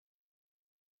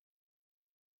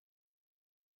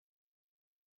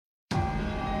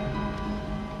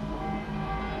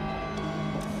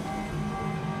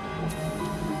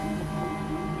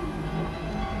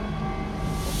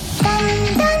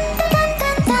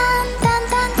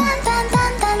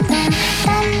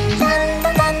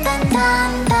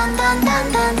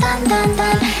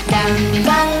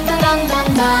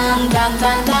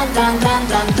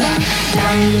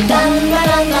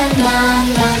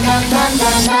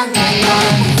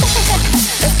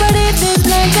Las paredes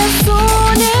blancas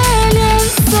son el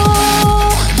lienzo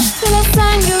de la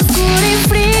sangre oscura y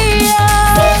fría.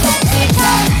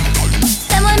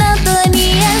 La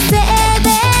monotonía se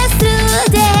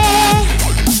destruye,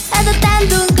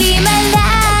 adoptando un clima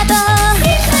helado.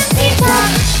 Se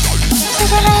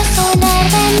oye resonar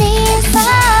de mis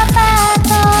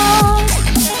zapatos,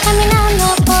 caminando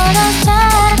por los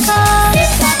charcos.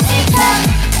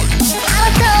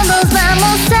 Ahora todos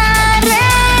vamos a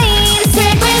reír,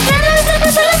 secuestrar a los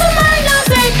humanos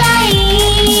del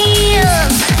país.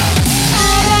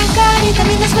 Arrancar y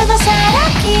también despedazar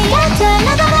aquí y allá,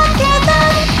 nada va a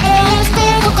quedar. El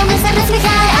espejo comienza a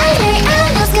reflejar al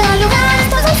real, nos queda lugar a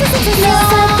todos sus sentidos. Nos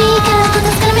salpican las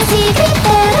gotas carmesí,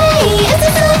 grité, reí, este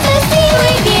es un festivo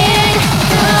y bien.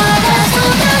 Todas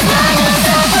juntas manos a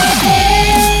fuerte.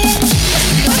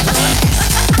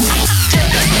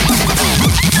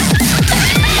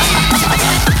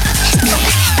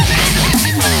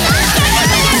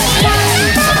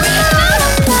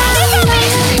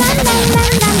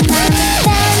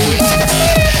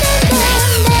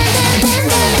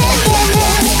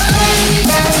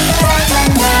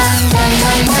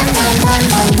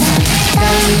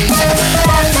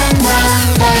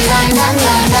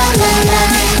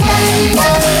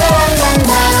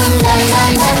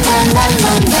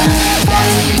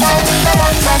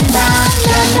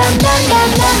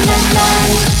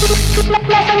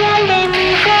 La señal de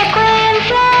mi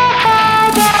frecuencia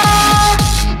falla,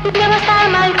 debo estar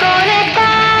mal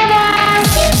conectada.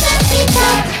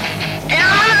 La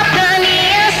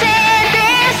monotonía se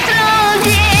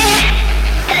destruye,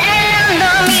 frenando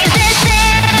mis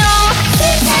deseos.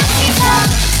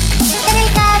 En el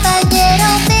caballero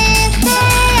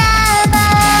deseaba,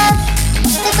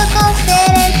 te tocó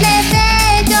ser el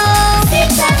plebeyo.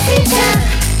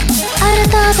 Ahora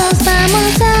todos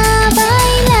vamos a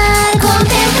bailar,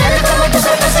 contemplando cómo tu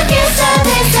cuerpo se empieza a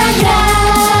desangrar.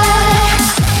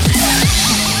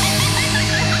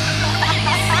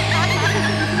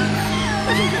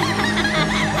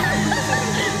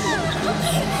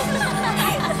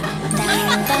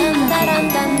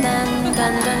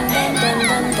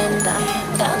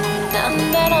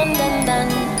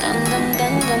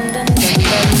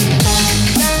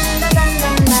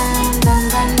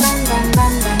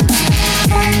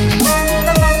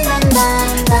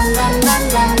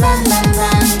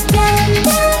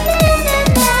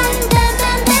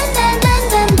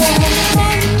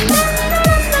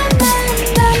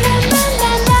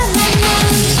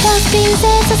 Las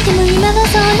princesas que muy mimadas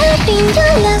son al fin, yo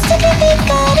las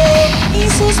sacrificaré. Y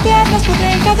sus piernas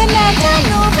podré encadenar, ya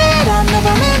no verán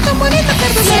nuevamente un bonito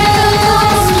perder. Siento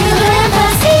como un libro en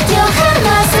paz y yo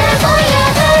jamás me voy a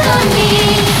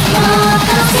dormir. No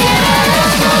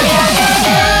consideres, voy a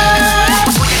callar.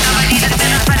 Voy a acabar y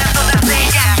esperar para todas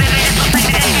ellas. Beber estos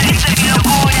aires que dicen mi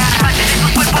locura. Mantener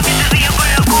sus cuerpos mientras río con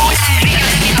locura. El brillo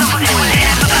de mis ojos se vuelve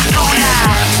a su captura.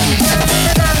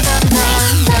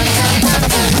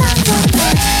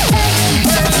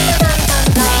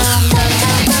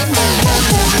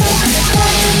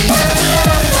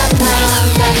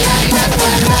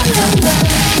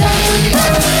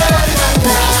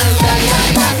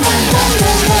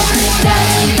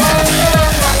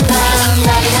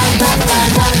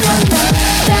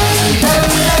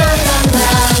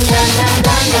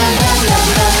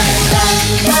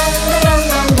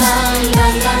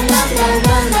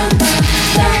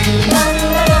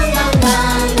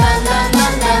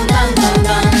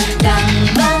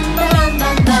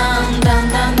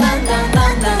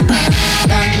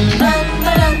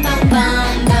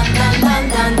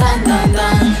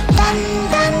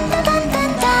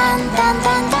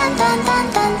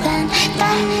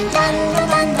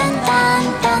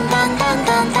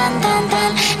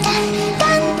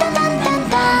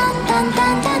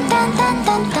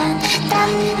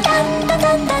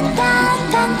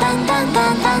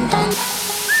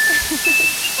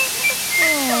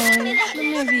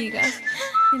 No me digas,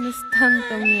 tienes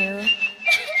tanto miedo.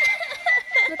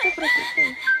 No te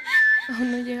preocupes,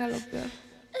 aún no llega lo peor.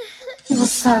 No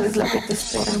sabes lo que te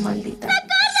espera, maldita.